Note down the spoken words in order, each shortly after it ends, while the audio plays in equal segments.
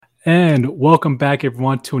And welcome back,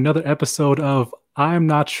 everyone, to another episode of I'm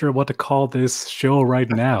not sure what to call this show right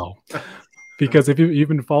now. Because if you've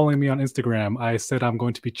been following me on Instagram, I said I'm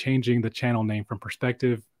going to be changing the channel name from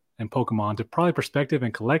Perspective and Pokemon to probably Perspective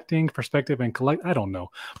and Collecting, Perspective and Collect. I don't know,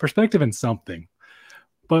 Perspective and something.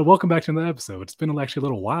 But welcome back to another episode. It's been actually a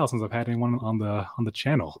little while since I've had anyone on the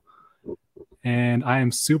channel, and I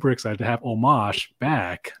am super excited to have Omash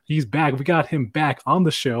back. He's back. We got him back on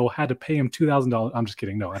the show. Had to pay him $2,000. I'm just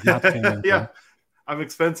kidding. No, I'm not paying him. Yeah, I'm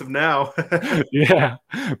expensive now. Yeah,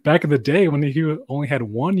 back in the day when he only had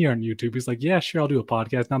 1 year on YouTube, he's like, "Yeah, sure, I'll do a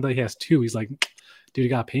podcast." Now that he has two, he's like, "Dude, you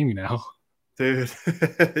gotta pay me now." Dude,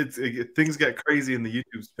 things get crazy in the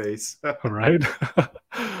YouTube space. Right?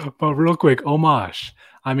 But real quick, Omash.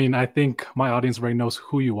 I mean, I think my audience already knows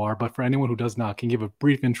who you are, but for anyone who does not, can you give a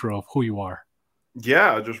brief intro of who you are?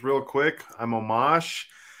 Yeah, just real quick. I'm Omash,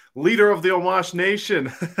 leader of the Omash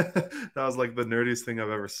Nation. That was like the nerdiest thing I've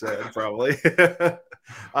ever said, probably.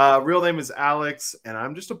 Real name is Alex, and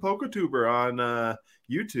I'm just a PokeTuber on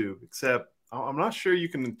YouTube, except I'm not sure you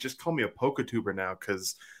can just call me a PokeTuber now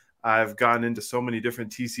because I've gotten into so many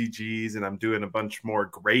different TCGs and I'm doing a bunch more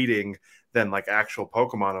grading than like actual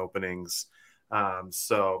Pokemon openings.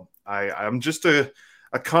 So I'm just a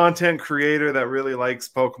content creator that really likes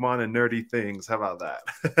Pokemon and nerdy things. How about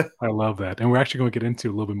that? I love that. And we're actually going to get into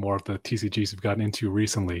a little bit more of the TCGs we've gotten into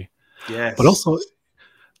recently. Yes. But also,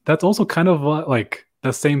 that's also kind of like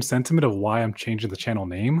the same sentiment of why I'm changing the channel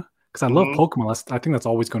name. Because I love Pokemon. I think that's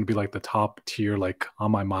always going to be like the top tier, like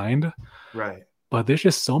on my mind. Right. But there's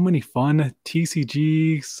just so many fun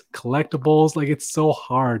TCGs, collectibles. Like it's so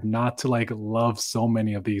hard not to like love so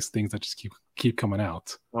many of these things that just keep coming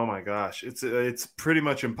out. Oh my gosh, it's pretty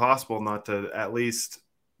much impossible not to at least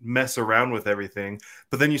mess around with everything.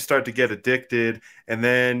 But then you start to get addicted, and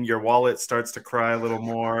then your wallet starts to cry a little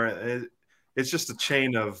more. It's just a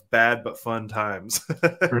chain of bad but fun times.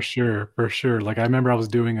 For sure, for sure. Like I remember I was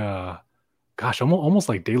doing gosh, almost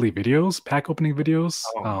like daily videos, pack opening videos,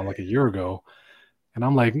 like a year ago. And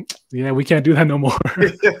I'm like, yeah, we can't do that no more.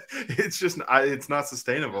 It's just, it's not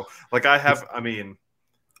sustainable. Like I mean,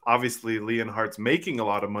 obviously Leonhardt's making a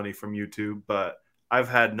lot of money from YouTube, but I've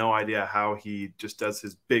had no idea how he just does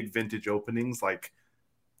his big vintage openings like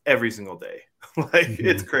every single day. Like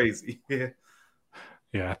it's crazy.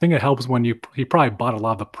 Yeah, I think it helps when he probably bought a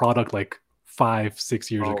lot of the product like 5-6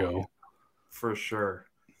 years ago. For sure.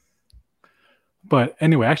 But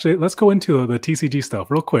anyway, actually, let's go into the TCG stuff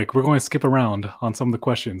real quick. We're going to skip around on some of the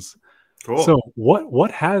questions. Cool. So what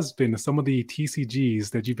has been some of the TCGs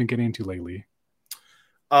that you've been getting into lately?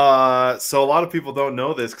 So a lot of people don't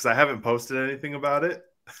know this because I haven't posted anything about it.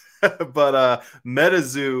 But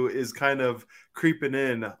MetaZoo is kind of creeping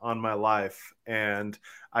in on my life, and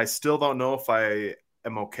I still don't know if I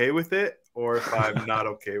am okay with it or if I'm not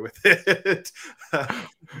okay with it.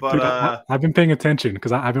 But dude, I've been paying attention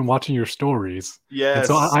because I've been watching your stories. Yes. And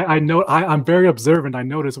so I know I'm very observant. I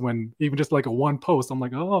notice when even just like a one post, I'm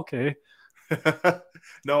like, oh, okay.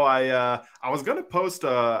 No, I was gonna post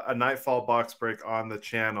a Nightfall box break on the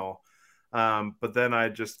channel, but then I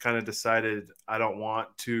just kind of decided I don't want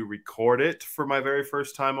to record it for my very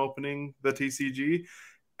first time opening the TCG,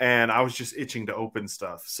 and I was just itching to open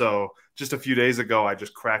stuff. So just a few days ago, I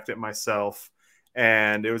just cracked it myself,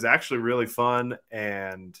 and it was actually really fun.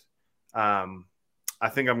 And I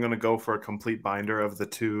think I'm gonna go for a complete binder of the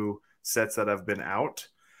two sets that have been out.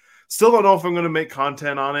 Still don't know if I'm going to make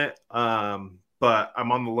content on it, but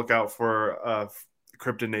I'm on the lookout for a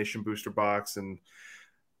Cryptid Nation booster box, and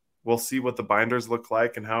we'll see what the binders look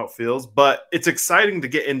like and how it feels. But it's exciting to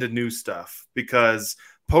get into new stuff because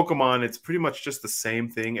Pokemon, it's pretty much just the same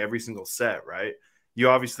thing every single set, right? You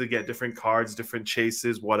obviously get different cards, different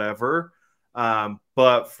chases, whatever.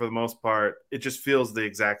 But for the most part, it just feels the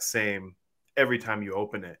exact same every time you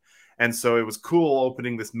open it. And so it was cool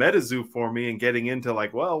opening this MetaZoo for me and getting into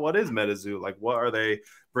like, well, what is MetaZoo? Like, what are they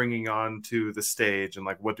bringing on to the stage? And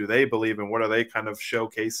like, what do they believe in? What are they kind of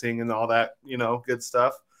showcasing and all that, good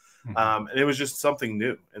stuff. And it was just something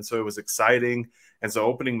new. And so it was exciting. And so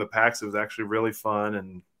opening the packs, it was actually really fun.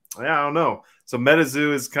 And yeah, I don't know. So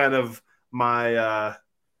MetaZoo is kind of my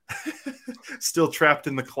still trapped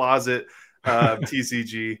in the closet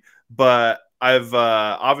TCG. But I've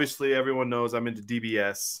obviously everyone knows I'm into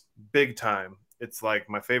DBS big time. It's like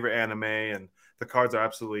my favorite anime, and the cards are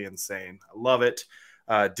absolutely insane. I love it.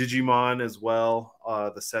 Digimon as well.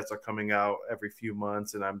 The sets are coming out every few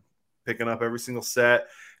months, and I'm picking up every single set,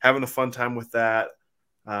 having a fun time with that.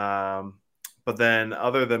 But then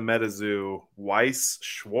other than MetaZoo, Weiss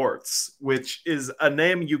Schwartz, which is a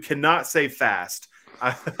name you cannot say fast.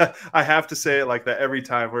 I have to say it like that every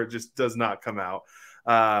time where it just does not come out.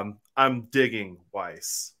 I'm digging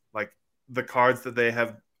Weiss. Like the cards that they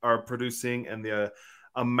are producing and the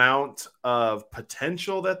amount of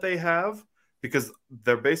potential that they have, because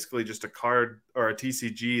they're basically just a card or a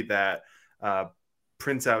TCG that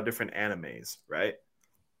prints out different animes, right?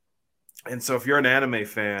 And so if you're an anime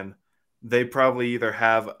fan, they probably either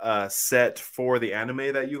have a set for the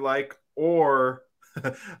anime that you like, or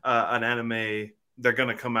an anime, they're going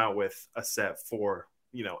to come out with a set for,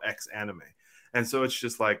 X anime. And so it's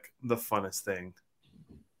just like the funnest thing.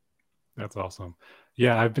 That's awesome.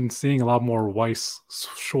 Yeah, I've been seeing a lot more Weiss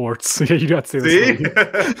Schwartz. Yeah, you got to say See?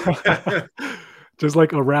 this. Just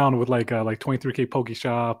like around with like 23K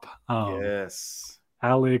Pokeshop. Yes.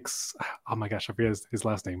 Alex, oh my gosh, I forget his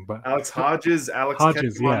last name, but Alex Hodges,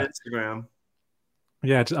 Hodges, yeah. On Instagram.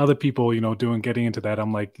 Yeah, just other people, getting into that.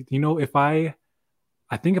 I'm like, if I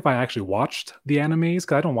think if I actually watched the animes,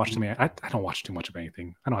 because I don't watch I don't watch too much of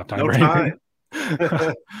anything. I don't have time for anything.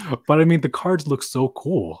 But I mean, the cards look so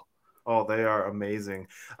cool. Oh, they are amazing.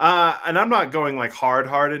 And I'm not going like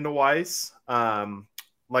hard into Weiss.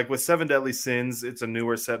 Like with Seven Deadly Sins, it's a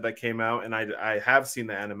newer set that came out, and I have seen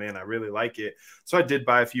the anime and I really like it. So I did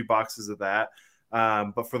buy a few boxes of that.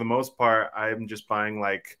 But for the most part, I'm just buying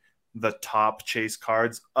like the top chase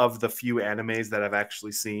cards of the few animes that I've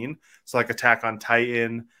actually seen. So like Attack on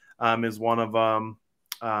Titan is one of them,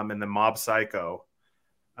 and then Mob Psycho.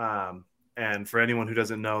 And for anyone who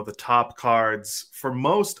doesn't know, the top cards for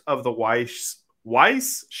most of the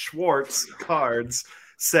Weiss Schwartz cards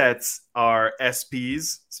sets are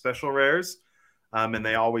SPs, special rares, and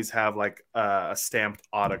they always have like a stamped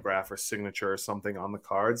autograph or signature or something on the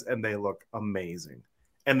cards, and they look amazing,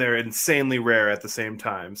 and they're insanely rare at the same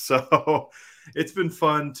time. So it's been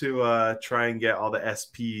fun to try and get all the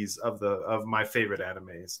SPs of my favorite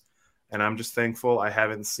animes. And I'm just thankful I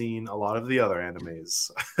haven't seen a lot of the other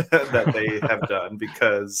animes that they have done,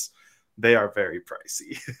 because they are very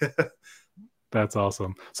pricey. That's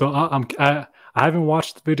awesome. So I haven't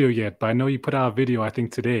watched the video yet, but I know you put out a video, I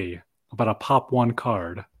think today, about a Pop 1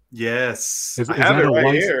 card. Yes. Is I have that it right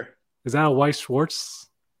Weiss, here. Is that a Weiss Schwartz?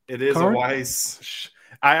 It is card? A Weiss.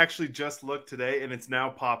 I actually just looked today, and it's now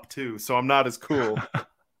Pop 2, so I'm not as cool.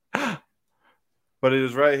 But it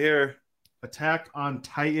is right here. Attack on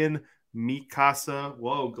Titan, Mikasa.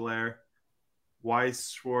 Whoa, glare.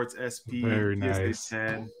 Weiss Schwartz SP. Very nice.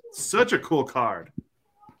 10. Such a cool card.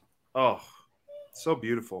 Oh, so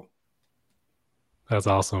beautiful. That's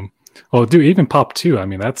awesome. Well, dude, even Pop 2, I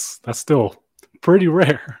mean, that's still pretty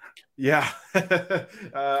rare. Yeah.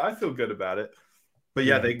 I feel good about it. But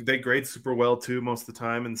yeah, they grade super well too most of the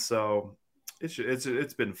time, and so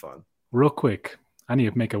it's been fun. Real quick, I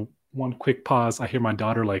need to make one quick pause. I hear my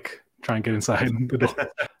daughter like try and get inside the door.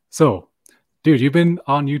 So, dude, you've been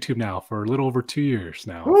on YouTube now for a little over 2 years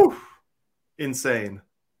now. Woo! Insane.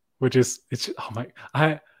 Which is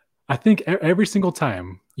I think every single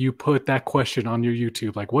time you put that question on your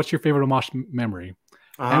YouTube, like, what's your favorite Omosh memory?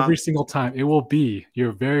 Every single time it will be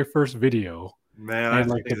your very first video. Man, and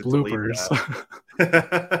like the bloopers.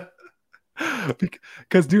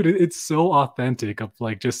 Because dude, it's so authentic of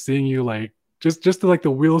like just seeing you like just like the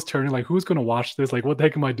wheels turning, like who's gonna watch this? Like what the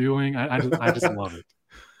heck am I doing? I just love it.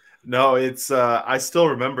 No, it's I still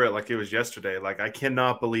remember it like it was yesterday. Like I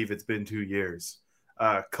cannot believe it's been 2 years.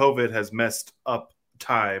 COVID has messed up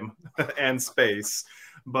time and space.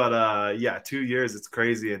 But yeah, 2 years, it's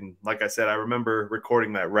crazy. And like I said, I remember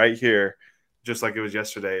recording that right here, just like it was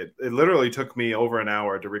yesterday. It literally took me over an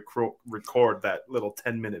hour to record that little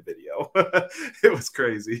 10-minute video. It was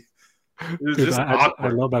crazy. It was Dude, just I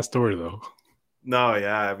love that story though. No,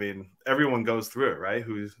 yeah. I mean, everyone goes through it, right?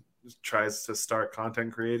 Who tries to start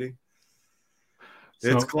content creating.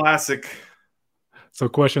 It's classic. So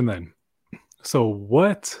question then. So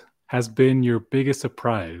what has been your biggest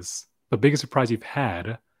surprise? The biggest surprise you've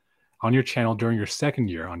had on your channel during your second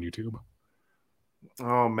year on YouTube?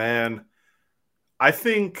 Oh, man. I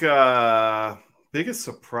think biggest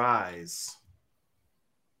surprise.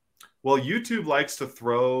 Well, YouTube likes to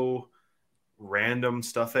throw random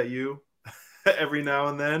stuff at you every now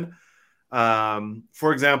and then.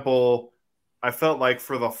 For example, I felt like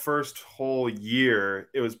for the first whole year,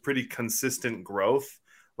 it was pretty consistent growth.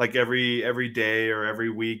 Like every day or every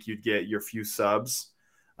week, you'd get your few subs.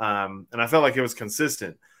 And I felt like it was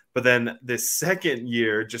consistent. But then this second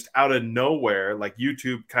year, just out of nowhere, like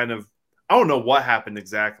YouTube kind of, I don't know what happened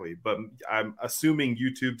exactly, but I'm assuming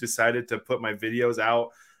YouTube decided to put my videos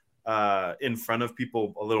out in front of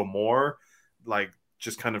people a little more, like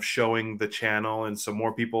just kind of showing the channel. And so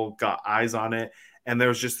more people got eyes on it. And there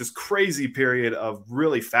was just this crazy period of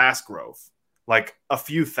really fast growth, like a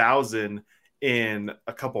few thousand in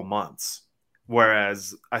a couple months,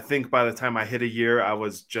 Whereas I think by the time I hit a year, I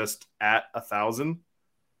was just at 1,000.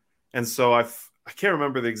 And so I can't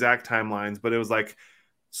remember the exact timelines, but it was like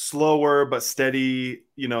slower but steady,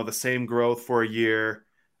 the same growth for a year.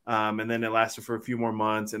 And then it lasted for a few more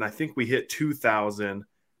months. And I think we hit 2,000.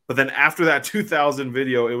 But then after that 2,000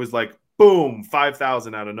 video, it was like, boom,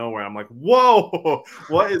 5,000 out of nowhere. I'm like, whoa,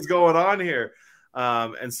 what is going on here?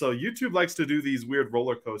 And so YouTube likes to do these weird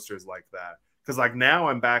roller coasters like that. Because like now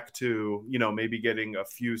I'm back to, maybe getting a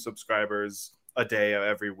few subscribers a day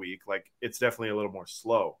every week. Like it's definitely a little more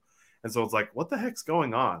slow. And so it's like, what the heck's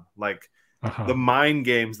going on? Like the mind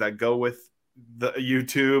games that go with the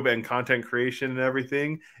YouTube and content creation and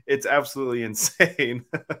everything, it's absolutely insane.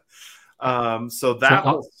 So that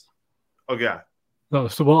was, oh yeah. No,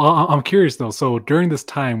 so well, I'm curious though. So during this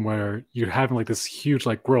time where you're having like this huge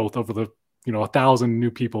like growth over the 1,000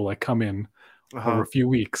 new people like come in over a few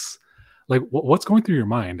weeks, like what's going through your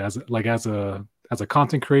mind as a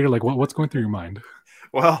content creator? Like what's going through your mind?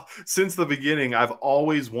 Well, since the beginning, I've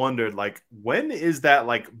always wondered, like, when is that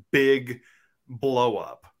like big blow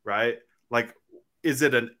up, right? Like, is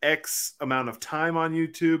it an X amount of time on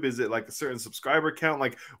YouTube? Is it like a certain subscriber count?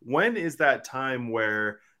 Like, when is that time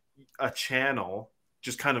where a channel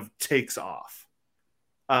just kind of takes off?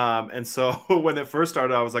 And so when it first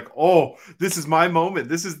started, I was like, oh, this is my moment.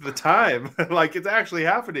 This is the time. Like, it's actually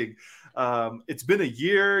happening. It's been a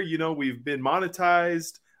year, we've been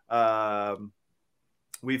monetized.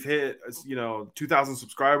 We've hit 2,000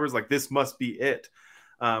 subscribers. Like this must be it.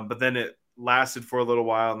 But then it lasted for a little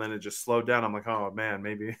while and then it just slowed down. I'm like, oh man,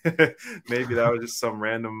 maybe maybe that was just some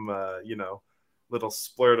random little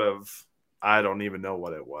splurt of, I don't even know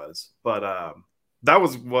what it was. But that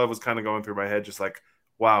was what was kind of going through my head, just like,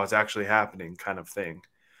 wow, it's actually happening kind of thing.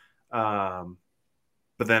 But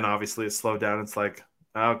then obviously it slowed down. It's like,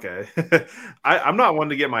 okay. I'm not one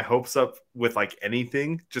to get my hopes up with like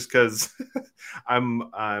anything, just because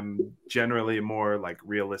I'm generally a more like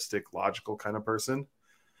realistic, logical kind of person.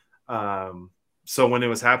 So when it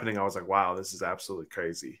was happening, I was like, wow, this is absolutely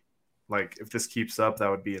crazy. Like if this keeps up, that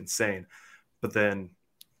would be insane. But then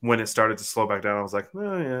when it started to slow back down, I was like,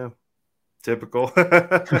 oh yeah, typical.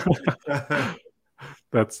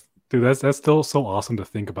 That's still so awesome to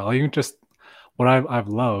think about. Even just what I've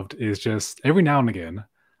loved is just every now and again,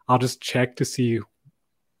 I'll just check to see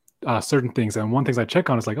certain things. And one thing I check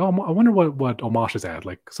on is like, oh, I wonder what Omosh is at,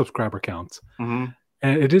 like subscriber counts. Mm-hmm.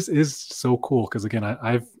 And it is so cool because again,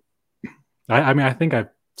 I mean, I think I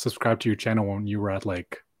subscribed to your channel when you were at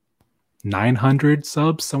like 900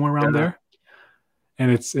 subs, somewhere around there.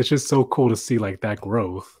 And it's just so cool to see like that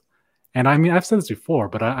growth. And I mean, I've said this before,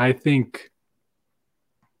 but I think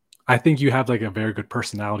you have like a very good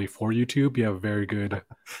personality for YouTube. You have a very good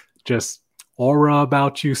just aura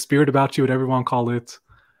about you, spirit about you, whatever you want to call it.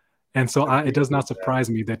 And so it does not surprise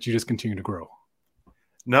me that you just continue to grow.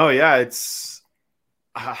 No, yeah, it's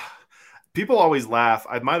people always laugh.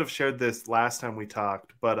 I might have shared this last time we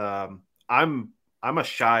talked, but I'm a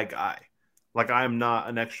shy guy. Like I am not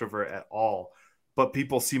an extrovert at all. But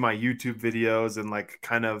people see my YouTube videos and like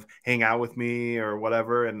kind of hang out with me or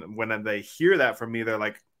whatever. And when they hear that from me, they're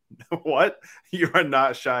like, what? You are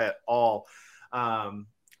not shy at all.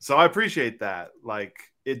 So I appreciate that. Like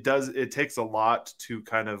it takes a lot to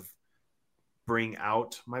kind of bring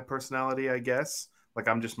out my personality, I guess. Like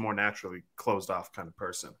I'm just more naturally closed off kind of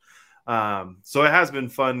person. So it has been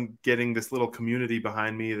fun getting this little community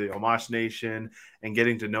behind me, the Omosh Nation, and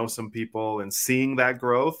getting to know some people and seeing that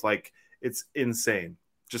growth. Like it's insane.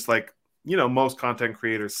 Just like, most content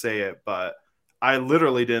creators say it, but I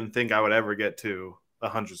literally didn't think I would ever get to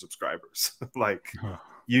 100 subscribers. Like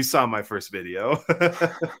you saw my first video.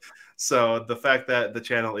 So the fact that the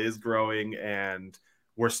channel is growing and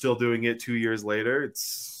we're still doing it 2 years later,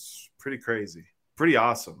 it's pretty crazy, pretty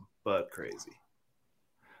awesome, but crazy.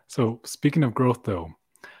 So speaking of growth though,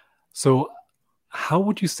 so how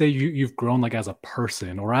would you say you've grown like as a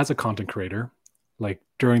person or as a content creator, like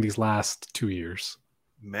during these last 2 years?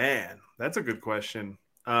 Man, that's a good question.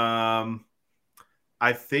 I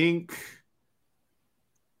think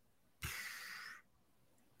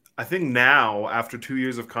now, after 2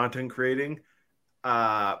 years of content creating,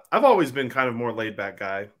 I've always been kind of more laid back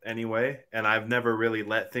guy anyway, and I've never really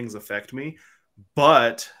let things affect me.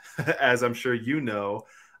 But as I'm sure you know,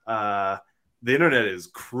 the internet is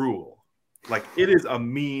cruel. Like it is a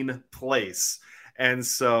mean place. And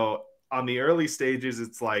so on the early stages,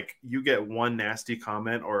 it's like you get one nasty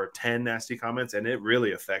comment or 10 nasty comments and it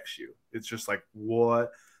really affects you. It's just like,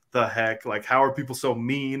 what the heck? Like, how are people so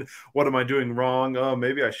mean? What am I doing wrong? Oh,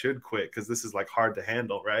 maybe I should quit because this is like hard to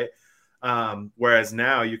handle, right? Whereas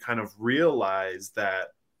now you kind of realize that,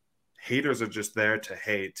 haters are just there to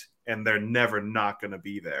hate, and they're never not going to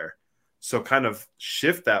be there. So kind of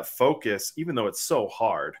shift that focus, even though it's so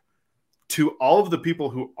hard, to all of the people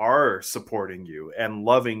who are supporting you and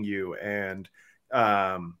loving you and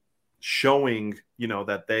showing, you know,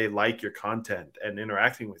 that they like your content and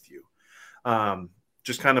interacting with you.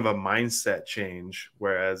 Just kind of a mindset change.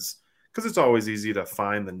 Whereas, because it's always easy to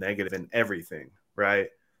find the negative in everything, right?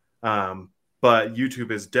 But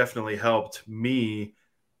YouTube has definitely helped me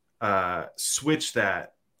switch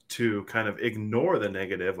that to kind of ignore the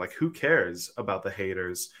negative. Like, who cares about the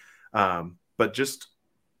haters? But just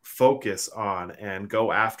focus on and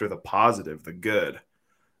go after the positive, the good.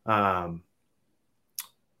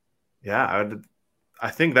 I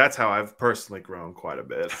think that's how I've personally grown quite a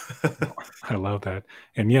bit. I love that.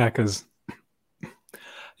 And yeah, because,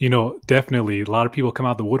 you know, definitely a lot of people come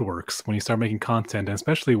out the woodworks when you start making content, and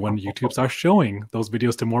especially when YouTube starts showing those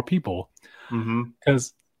videos to more people.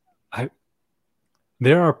 Because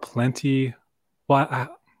there are plenty. Well,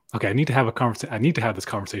 I need to have a conversation. I need to have this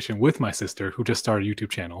conversation with my sister, who just started a YouTube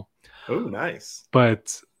channel. Oh, nice.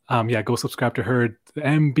 But yeah, go subscribe to her,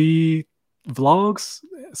 MB Vlogs,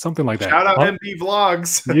 something like that. Shout out MB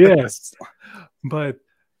Vlogs. Yes. But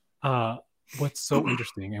what's so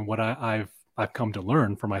interesting, and what I've come to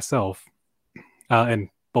learn for myself, and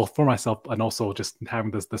both for myself and also just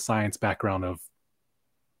having the science background of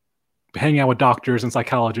hanging out with doctors and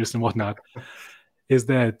psychologists and whatnot, is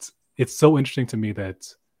that it's so interesting to me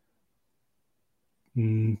that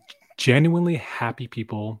genuinely happy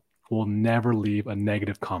people will never leave a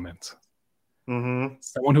negative comment.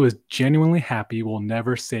 Someone who is genuinely happy will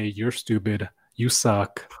never say, "You're stupid, you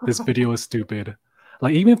suck, this video is stupid."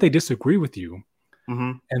 Like, even if they disagree with you.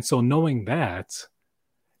 And so knowing that,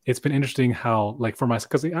 it's been interesting how, like, for myself,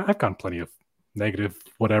 because I've gotten plenty of negative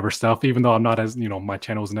whatever stuff, even though I'm not as, you know, my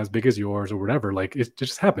channel isn't as big as yours or whatever. Like, it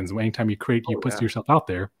just happens anytime you create, you put yourself out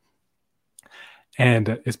there. And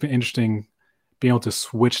it's been interesting being able to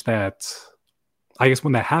switch that. I guess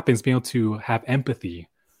when that happens, being able to have empathy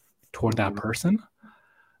toward that person,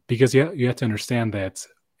 because you have to understand that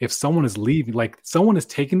if someone is leaving, like, someone is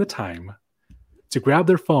taking the time to grab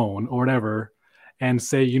their phone or whatever and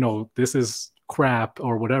say, you know, this is crap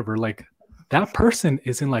or whatever, like, that person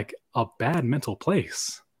is in like a bad mental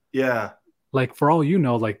place. Yeah. Like, for all you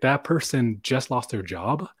know, like, that person just lost their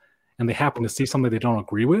job and they happen to see something they don't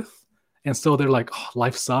agree with. And so they're like, "Oh,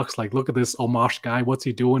 life sucks. Like, look at this Omosh guy. What's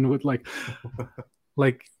he doing with like,"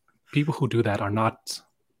 like, people who do that are not,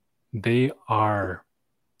 they are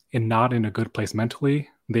not in a good place mentally.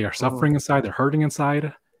 They are suffering inside. They're hurting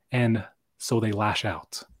inside. And so they lash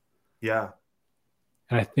out. Yeah.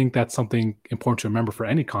 And I think that's something important to remember for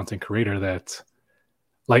any content creator, that,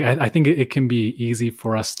 like, I think it can be easy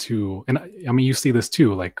for us to, and I mean, you see this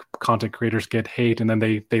too, like, content creators get hate and then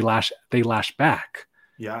they lash back.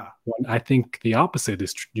 Yeah. When I think the opposite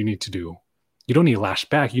is you need to do. You don't need to lash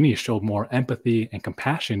back. You need to show more empathy and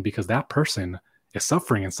compassion, because that person is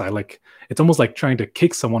suffering inside. Like, it's almost like trying to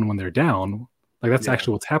kick someone when they're down. Like, that's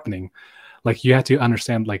actually what's happening. Like, you have to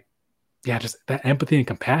understand, like, yeah, just that empathy and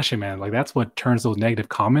compassion, man. Like, that's what turns those negative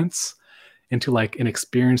comments into like an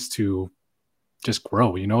experience to just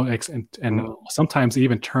grow, you know, and sometimes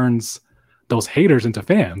even turns those haters into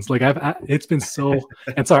fans. Like, it's been so,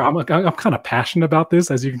 and sorry, I'm kind of passionate about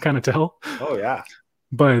this, as you can kind of tell. Oh yeah.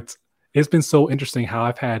 But it's been so interesting how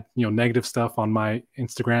I've had, you know, negative stuff on my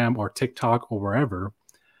Instagram or TikTok or wherever,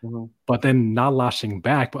 but then not lashing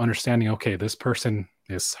back, but understanding, okay, this person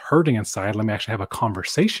is hurting inside. Let me actually have a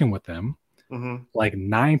conversation with them. Like,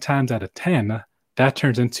 9 times out of 10, that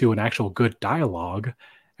turns into an actual good dialogue,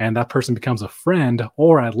 and that person becomes a friend,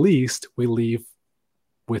 or at least we leave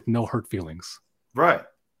with no hurt feelings. Right.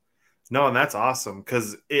 No, and that's awesome,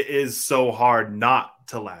 because it is so hard not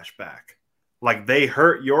to lash back. Like, they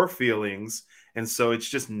hurt your feelings, and so it's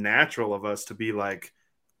just natural of us to be like,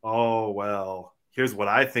 "Oh, well, here's what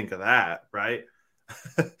I think of that," right?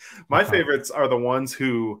 My favorites are the ones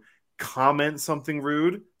who comment something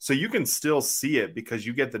rude, so you can still see it because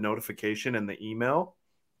you get the notification and the email,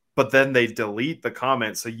 but then they delete the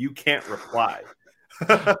comment so you can't reply.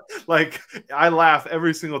 Like, I laugh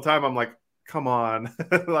every single time. I'm like, come on,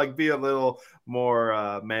 like, be a little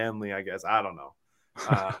more manly, I guess. I don't know.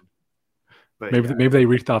 But maybe they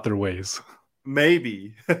rethought their ways.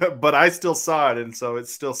 Maybe, but I still saw it, and so it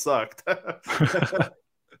still sucked.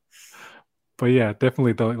 But yeah,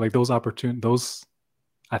 definitely, though, like, those opportunities,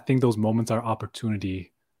 I think those moments are opportunities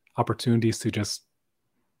to just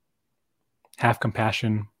have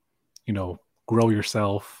compassion, you know, grow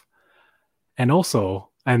yourself. And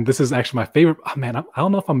also, and this is actually my favorite, oh man, I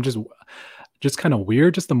don't know if I'm just just kind of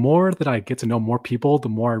weird. Just the more that I get to know more people, the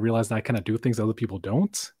more I realize that I kind of do things other people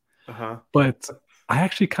don't. Uh-huh. But I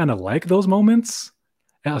actually kind of like those moments,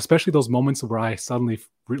 and especially those moments where I suddenly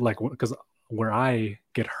like, because where I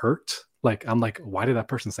get hurt, like I'm like, why did that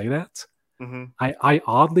person say that? Mm-hmm. I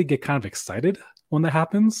oddly get kind of excited when that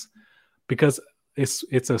happens because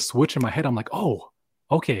it's a switch in my head. I'm like, oh,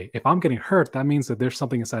 okay, if I'm getting hurt, that means that there's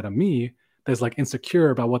something inside of me that's like insecure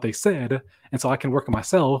about what they said, and so I can work on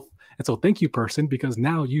myself. And so thank you, person, because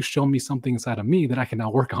now you show me something inside of me that I can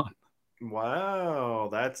now work on. Wow,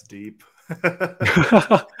 that's deep.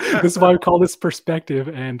 This is why we call this perspective,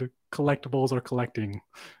 and collectibles or collecting.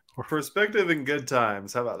 Or Perspective in good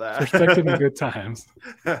times. How about that? perspective in good times.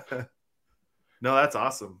 No, that's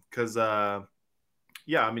awesome. Because,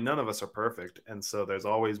 yeah, I mean, none of us are perfect. And so there's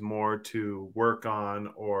always more to work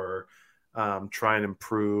on or try and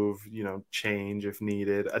improve, change if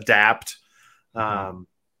needed, adapt. And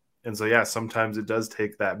so, yeah, sometimes it does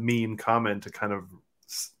take that mean comment to kind of,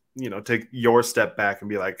 take your step back and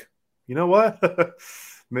be like, you know what?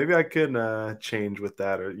 Maybe I can change with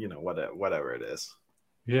that, or, whatever it is.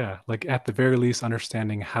 Yeah, like at the very least,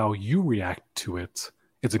 understanding how you react to it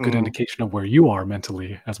is a good Mhm. indication of where you are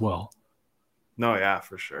mentally as well. No, yeah,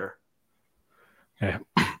 for sure. Yeah.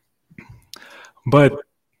 But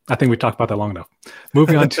I think we talked about that long enough.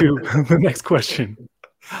 Moving on to the next question.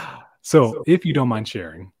 So, if you don't mind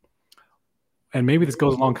sharing, and maybe this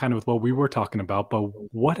goes along kind of with what we were talking about, but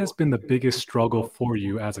what has been the biggest struggle for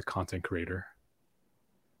you as a content creator?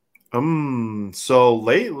 So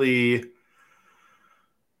lately,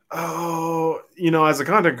 as a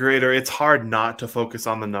content creator, it's hard not to focus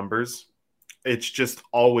on the numbers. It's just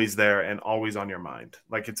always there and always on your mind.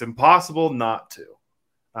 Like, it's impossible not to,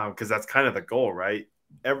 because that's kind of the goal, right?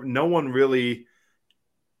 No one really.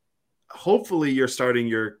 Hopefully, you're starting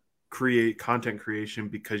your content creation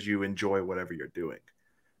because you enjoy whatever you're doing,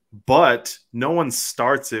 but no one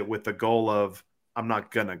starts it with the goal of, I'm not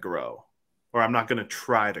gonna grow, or I'm not gonna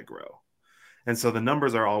try to grow. And so the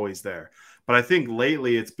numbers are always there. But I think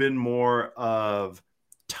lately it's been more of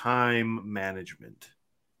time management.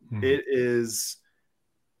 It is,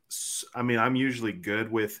 I mean, I'm usually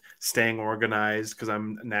good with staying organized because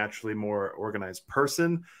I'm naturally more organized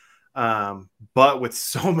person. But with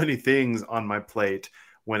so many things on my plate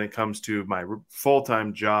when it comes to my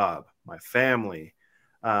full-time job, my family,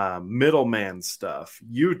 middleman stuff,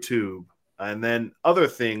 YouTube, and then other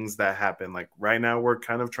things that happen. Like right now, we're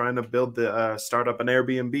kind of trying to build the startup an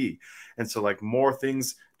Airbnb, and so like more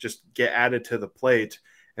things just get added to the plate,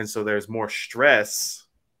 and so there's more stress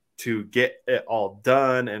to get it all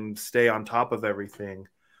done and stay on top of everything.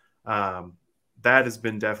 That has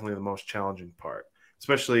been definitely the most challenging part.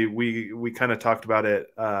 Especially we kind of talked about it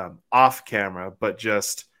off camera, but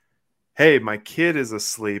just, hey, my kid is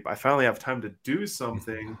asleep. I finally have time to do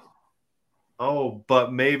something. Oh,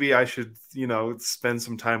 but maybe I should, spend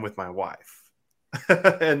some time with my wife.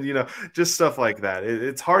 And, just stuff like that.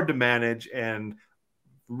 It's hard to manage. And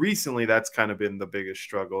recently, that's kind of been the biggest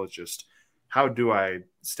struggle. It's just, how do I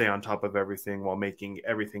stay on top of everything while making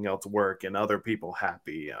everything else work and other people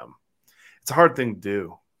happy? It's a hard thing to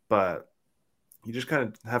do, but you just kind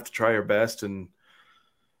of have to try your best and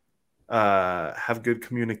have good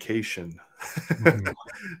communication.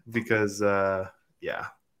 Because, yeah.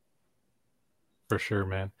 For sure,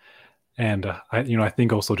 man. And I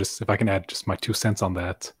think also, just if I can add just my 2 cents on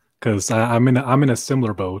that, because I'm in a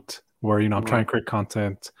similar boat where I'm trying to create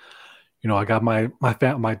content. I got my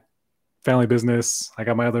family business. I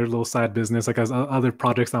got my other little side business. I got other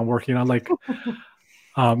projects I'm working on. Like,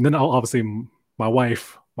 then obviously my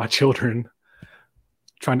wife, my children,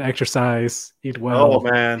 trying to exercise, eat well, Oh,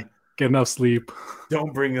 man. get enough sleep.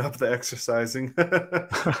 Don't bring up the exercising.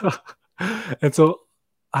 And so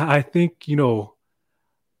I think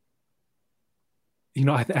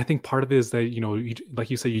I think part of it is that like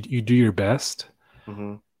you said, you do your best,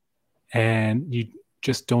 Mm-hmm. and you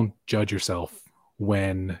just don't judge yourself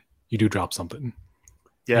when you do drop something,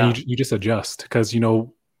 Yeah. and you just adjust, because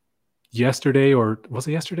yesterday, or was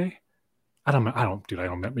it yesterday? I don't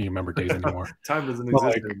remember days anymore. Time doesn't But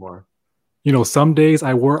exist like, anymore. some days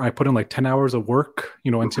I put in like 10 hours of work,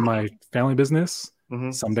 into my family business.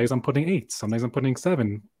 Mm-hmm. Some days I'm putting 8, some days I'm putting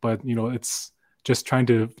 7, but it's just trying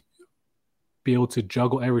to be able to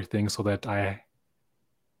juggle everything so that I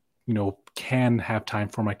can have time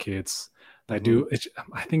for my kids. I do.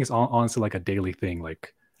 I think it's honestly like a daily thing.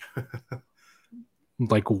 Like,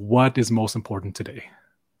 what is most important today?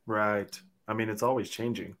 Right. I mean, it's always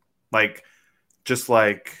changing. Like, just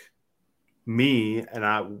like me, and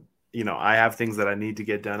I have things that I need to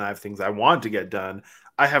get done. I have things I want to get done.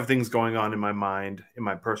 I have things going on in my mind, in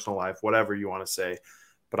my personal life, whatever you want to say.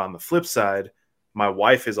 But on the flip side, my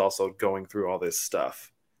wife is also going through all this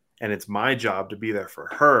stuff. And it's my job to be there for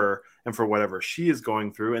her and for whatever she is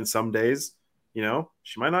going through. And some days, you know,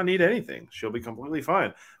 she might not need anything. She'll be completely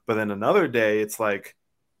fine. But then another day, it's like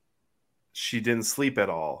she didn't sleep at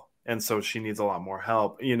all. And so she needs a lot more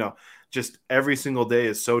help. You know, just every single day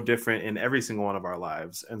is so different in every single one of our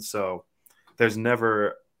lives. And so there's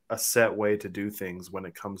never a set way to do things when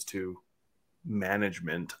it comes to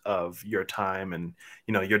management of your time and,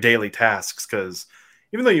 you know, your daily tasks. Because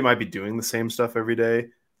even though you might be doing the same stuff every day,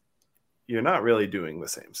 you're not really doing the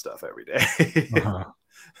same stuff every day.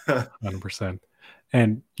 100%.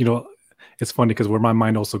 And, you know, it's funny because where my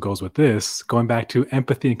mind also goes with this, going back to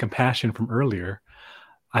empathy and compassion from earlier,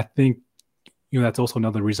 I think, you know, that's also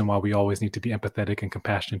another reason why we always need to be empathetic and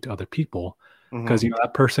compassionate to other people. Because, you know,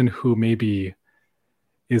 that person who maybe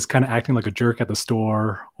is kind of acting like a jerk at the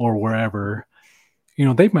store or wherever, you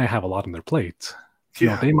know, they might have a lot on their plate. You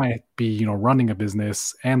know, they might be, you know, running a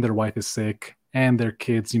business and their wife is sick and their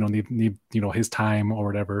kids, you know, need you know, his time or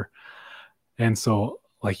whatever. And so,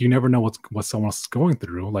 like, you never know what someone's going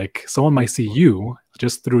through. Like, someone might see you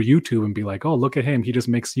just through YouTube and be like, oh, look at him. He just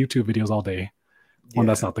makes YouTube videos all day. Well,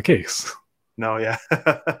 that's not the case. No, yeah.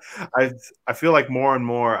 I feel like more and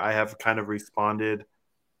more I have kind of responded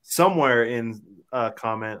somewhere in a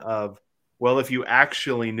comment of, well, if you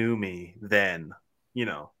actually knew me, then, you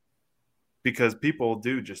know, because people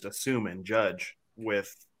do just assume and judge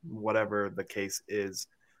with whatever the case is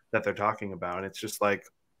that they're talking about. And it's just like,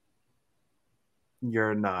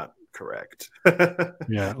 you're not correct.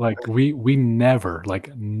 Yeah, like we never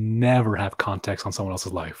have context on someone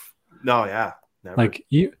else's life. No, yeah. Never. Like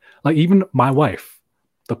even my wife,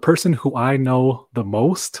 the person who I know the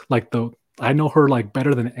most, I know her like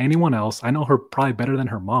better than anyone else. I know her probably better than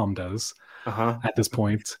her mom does at this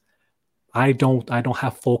point. I don't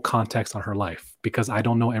have full context on her life because I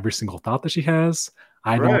don't know every single thought that she has.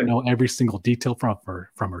 I don't know every single detail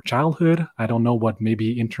from her childhood. I don't know what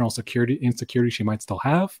maybe internal insecurity she might still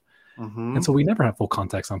have. And so we never have full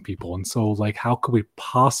context on people. And so, like, how could we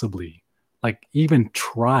possibly, like, even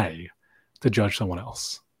try to judge someone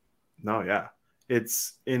else? No, yeah.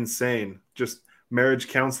 It's insane. Just marriage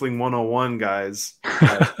counseling 101, guys.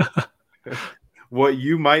 What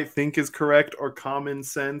you might think is correct or common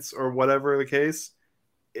sense or whatever the case,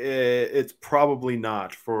 it's probably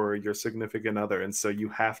not for your significant other. And so you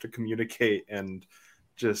have to communicate and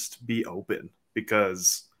just be open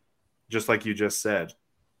because, just like you just said,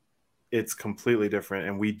 it's completely different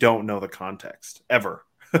and we don't know the context ever.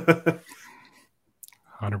 100%.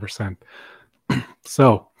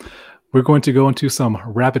 So we're going to go into some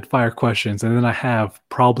rapid fire questions, and then I have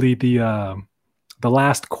probably the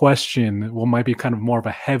last question. Well, might be kind of more of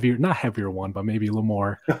a not heavier one, but maybe a little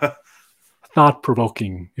more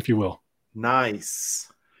thought-provoking, if you will.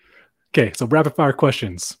 Nice. Okay, so rapid fire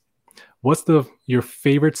questions. What's your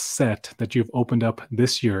favorite set that you've opened up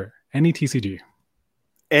this year? Any TCG?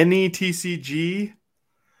 Any TCG?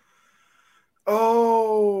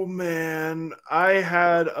 Oh man, I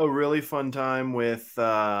had a really fun time with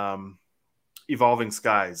Evolving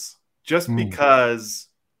Skies. Just because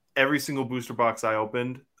every single booster box I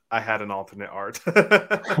opened, I had an alternate art.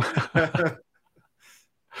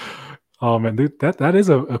 Oh man, dude, that is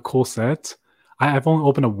a cool set. I've only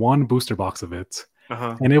opened up one booster box of it,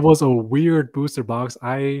 and it was a weird booster box.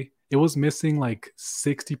 It was missing like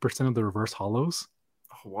 60% of the reverse hollows.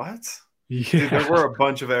 What? Yeah. Dude, there were a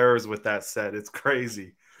bunch of errors with that set. It's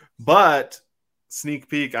crazy. But sneak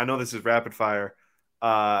peek, I know this is rapid fire.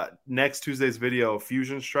 Next Tuesday's video,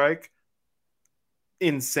 Fusion Strike,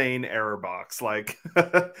 insane error box. Like,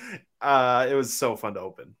 it was so fun to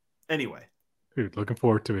open. Anyway. Dude, looking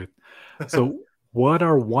forward to it. So what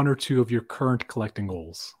are one or two of your current collecting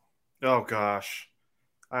goals? Oh, gosh.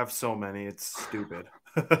 I have so many. It's stupid.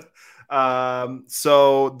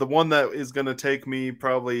 So the one that is going to take me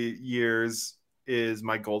probably years is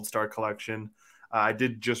my Gold Star collection. I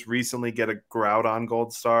did just recently get a Groudon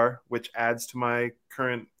Gold Star, which adds to my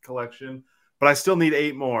current collection, but I still need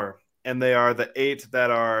 8 more, and they are the 8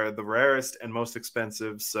 that are the rarest and most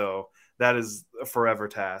expensive, so that is a forever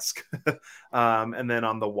task. And then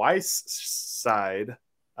on the Weiss side,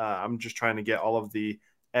 I'm just trying to get all of the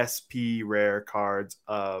SP rare cards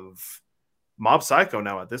of Mob Psycho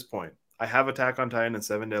now at this point. I have Attack on Titan and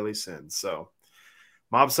 7 Deadly Sins, so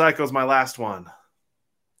Mob Psycho is my last one.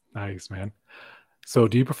 Nice, man. So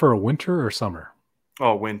do you prefer a winter or summer?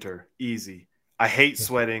 Oh, winter. Easy. I hate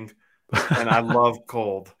sweating, and I love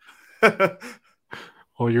cold.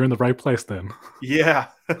 Well, you're in the right place then. Yeah.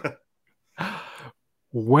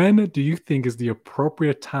 When do you think is the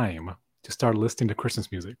appropriate time to start listening to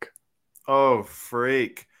Christmas music? Oh,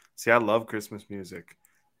 freak. See, I love Christmas music,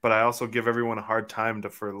 but I also give everyone a hard time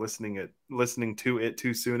for listening to it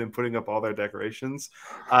too soon and putting up all their decorations.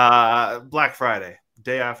 Black Friday,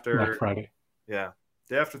 day Black after, Friday. yeah,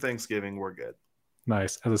 day after Thanksgiving, we're good.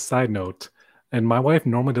 Nice. As a side note, and my wife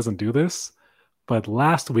normally doesn't do this, but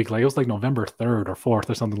last week, like it was like November 3rd or 4th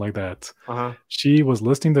or something like that, Uh-huh. she was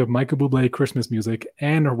listening to Michael Bublé Christmas music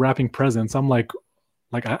and wrapping presents. I'm like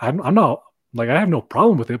I'm not like I have no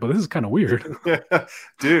problem with it, but this is kind of weird.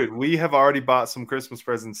 Dude, we have already bought some Christmas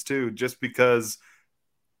presents too, just because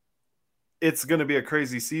it's going to be a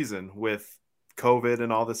crazy season with COVID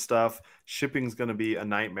and all this stuff. Shipping's going to be a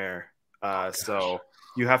nightmare. So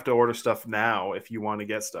you have to order stuff now if you want to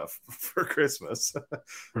get stuff for Christmas.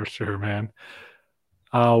 For sure, man.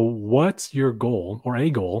 What's your goal or a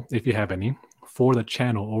goal, if you have any, for the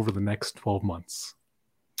channel over the next 12 months?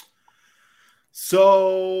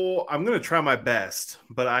 So I'm going to try my best,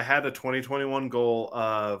 but I had a 2021 goal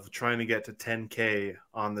of trying to get to 10K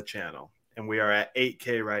on the channel. And we are at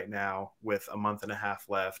 8K right now with a month and a half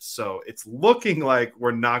left. So it's looking like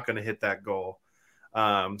we're not going to hit that goal.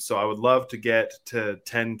 So I would love to get to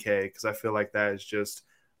 10K because I feel like that is just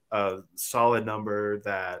a solid number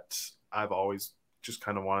that I've always just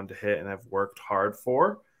kind of wanted to hit and I've worked hard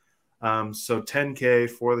for. So 10K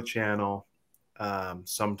for the channel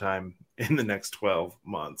sometime in the next 12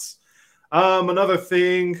 months. Another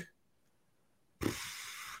thing,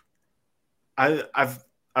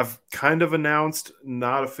 I've kind of announced,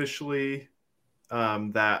 not officially,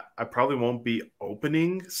 that I probably won't be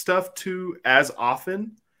opening stuff to as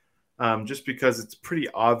often, just because it's pretty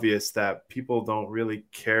obvious that people don't really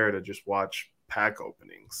care to just watch pack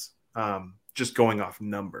openings, just going off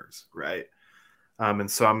numbers, right?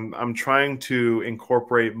 And so I'm trying to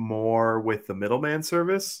incorporate more with the middleman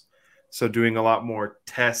service. So doing a lot more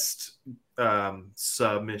test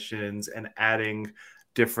submissions and adding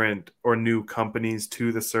different or new companies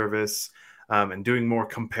to the service, and doing more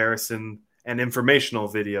comparison and informational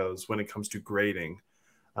videos when it comes to grading.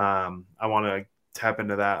 I want to tap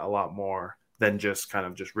into that a lot more than just kind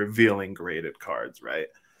of just revealing graded cards, right?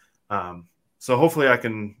 So hopefully I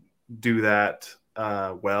can do that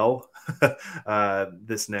well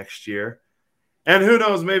this next year. And who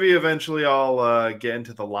knows, maybe eventually I'll get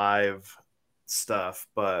into the live stuff,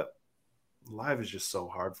 but live is just so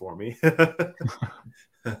hard for me.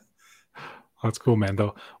 That's cool, man.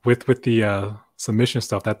 Though with the submission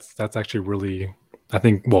stuff, that's actually really, I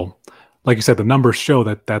think. Well, like you said, the numbers show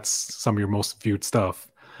that that's some of your most viewed stuff.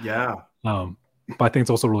 Yeah. But I think it's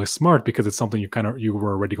also really smart because it's something you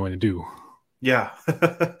were already going to do. Yeah.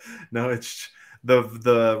 No, it's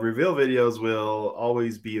the reveal videos will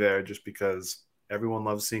always be there just because everyone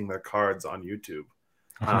loves seeing their cards on YouTube.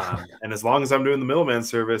 And as long as I'm doing the middleman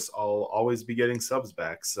service, I'll always be getting subs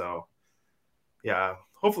back. So yeah,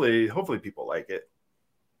 hopefully people like it.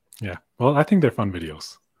 Yeah. Well, I think they're fun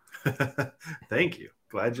videos. Thank you.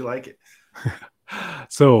 Glad you like it.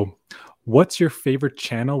 So, what's your favorite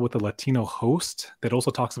channel with a Latino host that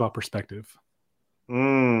also talks about perspective?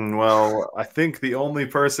 Well, I think the only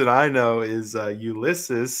person I know is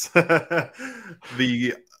Ulysses,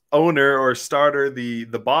 the owner or starter, the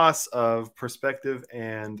boss of Perspective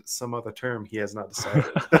and some other term he has not decided.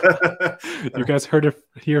 You guys heard it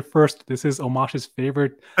here first. This is Omash's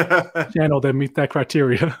favorite channel that meets that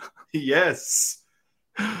criteria. Yes.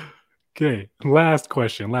 Okay, last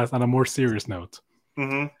question, last on a more serious note.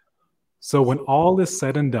 Mm-hmm. So when all is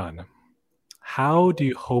said and done, how do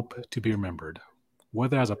you hope to be remembered?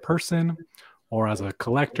 Whether as a person or as a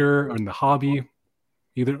collector or in the hobby,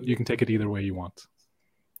 either you can take it either way you want.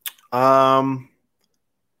 I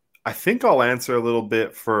think I'll answer a little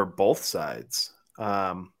bit for both sides,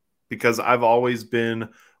 because I've always been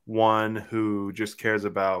one who just cares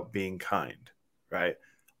about being kind, right?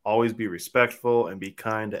 Always be respectful and be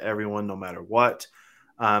kind to everyone, no matter what.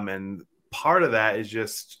 And part of that is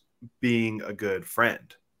just being a good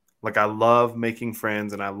friend. Like, I love making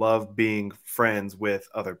friends and I love being friends with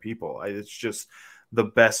other people. It's just the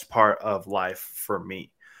best part of life for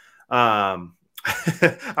me. I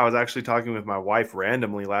was actually talking with my wife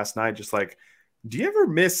randomly last night, just like, do you ever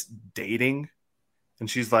miss dating? And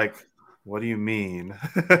she's like, what do you mean?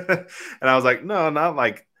 And I was like, no, not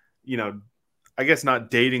like, I guess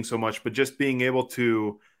not dating so much, but just being able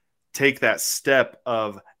to take that step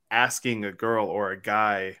of asking a girl or a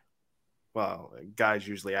guy. Well, guys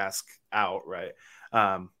usually ask out, right?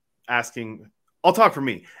 I'll talk for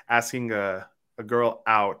me, asking a girl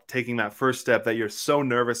out, taking that first step that you're so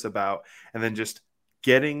nervous about, and then just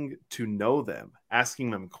getting to know them, asking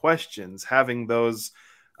them questions, having those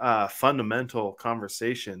fundamental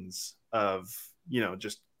conversations of,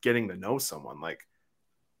 just getting to know someone. Like,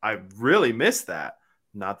 I really miss that.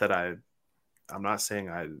 Not that I'm not saying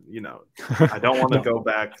I don't want to No, go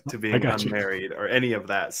back to I being got you. unmarried or any of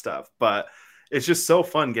that stuff, but it's just so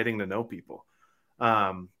fun getting to know people.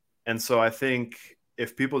 And so I think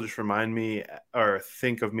if people just remind me or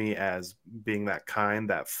think of me as being that kind,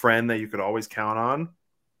 that friend that you could always count on,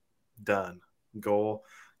 done. Goal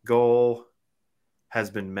has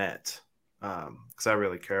been met. Because I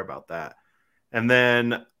really care about that. And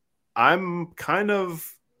then I'm kind of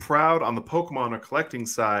proud on the Pokemon or collecting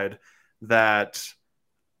side that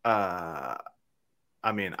I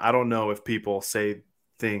mean, I don't know if people say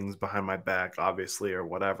things behind my back, obviously, or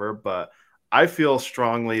whatever, but I feel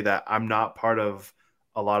strongly that I'm not part of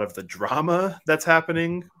a lot of the drama that's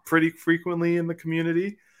happening pretty frequently in the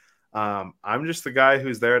community. I'm just the guy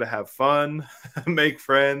who's there to have fun, make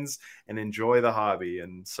friends, and enjoy the hobby.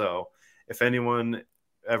 And so, if anyone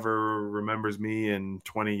ever remembers me in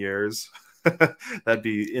 20 years, that'd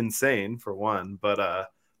be insane for one. But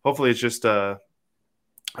hopefully, it's just a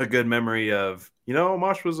good memory of,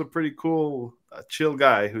 Mosh was a pretty cool, chill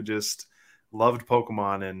guy who just loved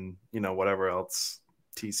Pokemon and, whatever else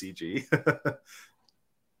TCG.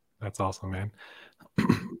 That's awesome, man.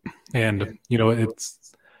 And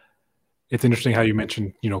it's interesting how you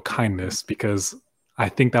mentioned, kindness, because I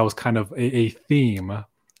think that was kind of a theme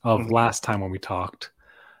of last time when we talked.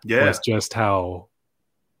 Yeah. Was just how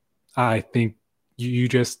I think you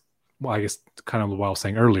just, well, I guess kind of what I was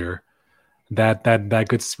saying earlier, that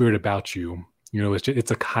good spirit about you,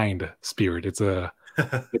 it's a kind spirit. It's a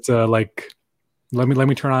like, let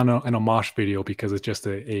me turn on an Omosh video because it's just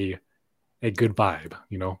a good vibe,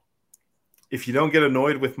 If you don't get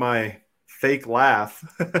annoyed with my fake laugh,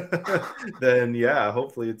 then yeah,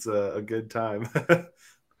 hopefully it's a good time.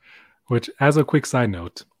 Which, as a quick side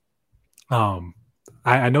note,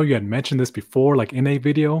 I know you had mentioned this before, like in a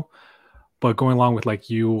video, but going along with like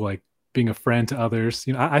you, like being a friend to others,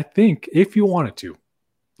 I think if you wanted to,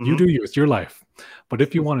 you do you, it's your life. But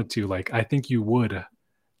if you wanted to, like, I think you would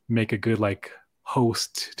make a good like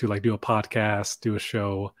host to like do a podcast, do a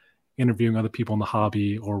show, interviewing other people in the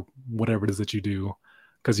hobby or whatever it is that you do.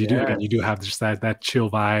 Because you do, again, you do have just that chill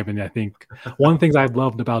vibe. And I think one of the things I've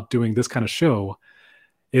loved about doing this kind of show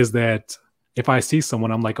is that if I see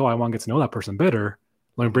someone, I'm like, oh, I want to get to know that person better.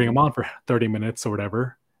 Let me bring them on for 30 minutes or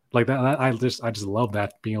whatever. Like that I just love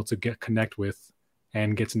that, being able to connect with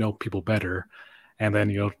and get to know people better. And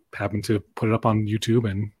then, happen to put it up on YouTube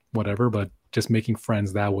and whatever, but just making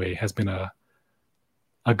friends that way has been a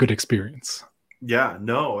good experience. Yeah,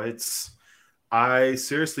 no, I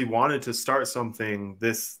seriously wanted to start something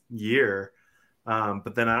this year.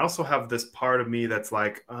 But then I also have this part of me that's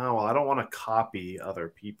like, oh, well, I don't want to copy other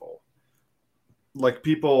people. Like,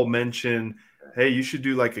 people mention, hey, you should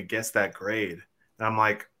do like a guess that grade. And I'm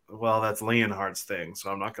like, well, that's Leonhardt's thing,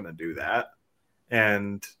 so I'm not going to do that.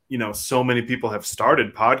 And, so many people have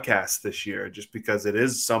started podcasts this year just because it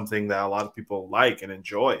is something that a lot of people like and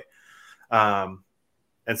enjoy.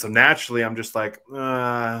 And so naturally, I'm just like,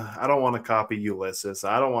 I don't want to copy Ulysses.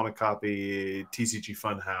 I don't want to copy TCG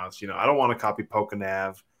Funhouse. I don't want to copy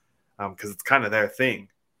Pokenav because it's kind of their thing.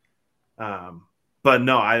 But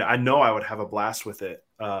no, I know I would have a blast with it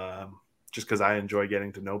just because I enjoy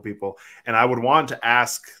getting to know people. And I would want to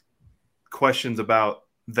ask questions about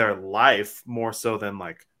their life more so than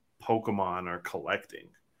like Pokemon or collecting,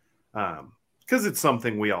 because it's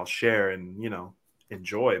something we all share and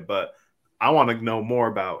enjoy. But I want to know more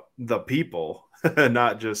about the people,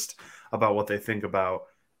 not just about what they think about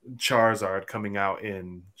Charizard coming out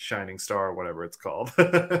in Shining Star or whatever it's called.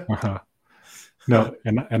 No,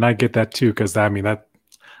 and I get that too, because I mean that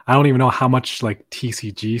I don't even know how much like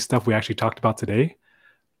TCG stuff we actually talked about today,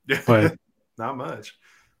 but not much.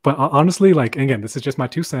 But honestly, like, again, this is just my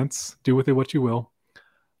 2 cents. Do with it what you will.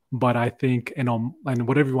 But I think, and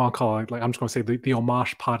whatever you want to call it, like, I'm just going to say the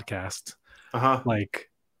Omosh podcast, like,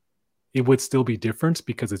 it would still be different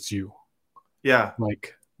because it's you. Yeah.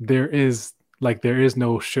 Like, there is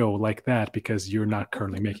no show like that because you're not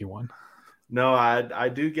currently making one. No, I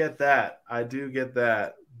do get that. I do get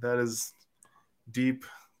that. That is deep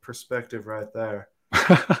perspective right there.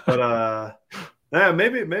 But yeah,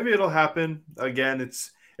 maybe it'll happen again.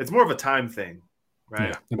 It's more of a time thing, right?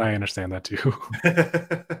 Yeah, and I understand that too.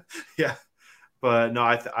 Yeah, but no,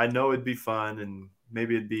 I know it'd be fun, and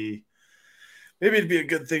maybe it'd be a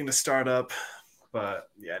good thing to start up. But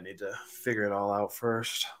yeah, I need to figure it all out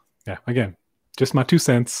first. Yeah, again, just my 2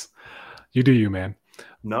 cents. You do you, man.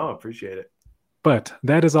 No, appreciate it. But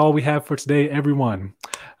that is all we have for today, everyone.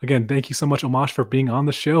 Again, thank you so much, Omosh, for being on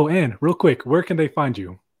the show. And real quick, where can they find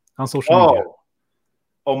you? on social media? Oh,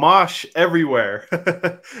 Omosh everywhere.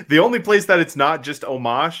 The only place that it's not just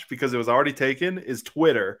Omosh because it was already taken is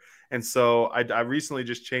Twitter. And so I recently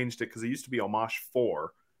just changed it because it used to be Omosh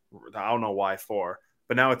 4. I don't know why 4,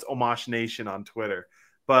 but now it's Omosh Nation on Twitter.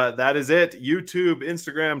 But that is it. YouTube,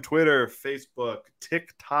 Instagram, Twitter, Facebook,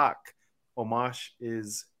 TikTok. Omosh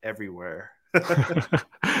is everywhere.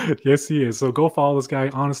 Yes, he is. So go follow this guy.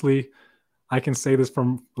 Honestly, I can say this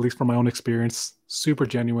from at least from my own experience. Super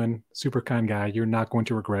genuine, super kind guy. You're not going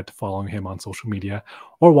to regret following him on social media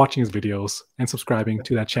or watching his videos and subscribing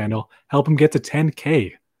to that channel. Help him get to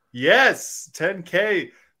 10K. Yes,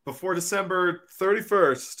 10K before December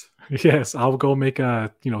 31st. Yes, I'll go make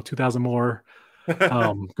 2,000 more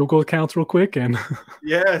Google accounts real quick and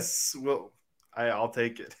Yes, well, I'll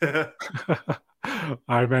take it. all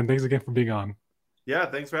right, man. Thanks again for being on. Yeah,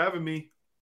 thanks for having me.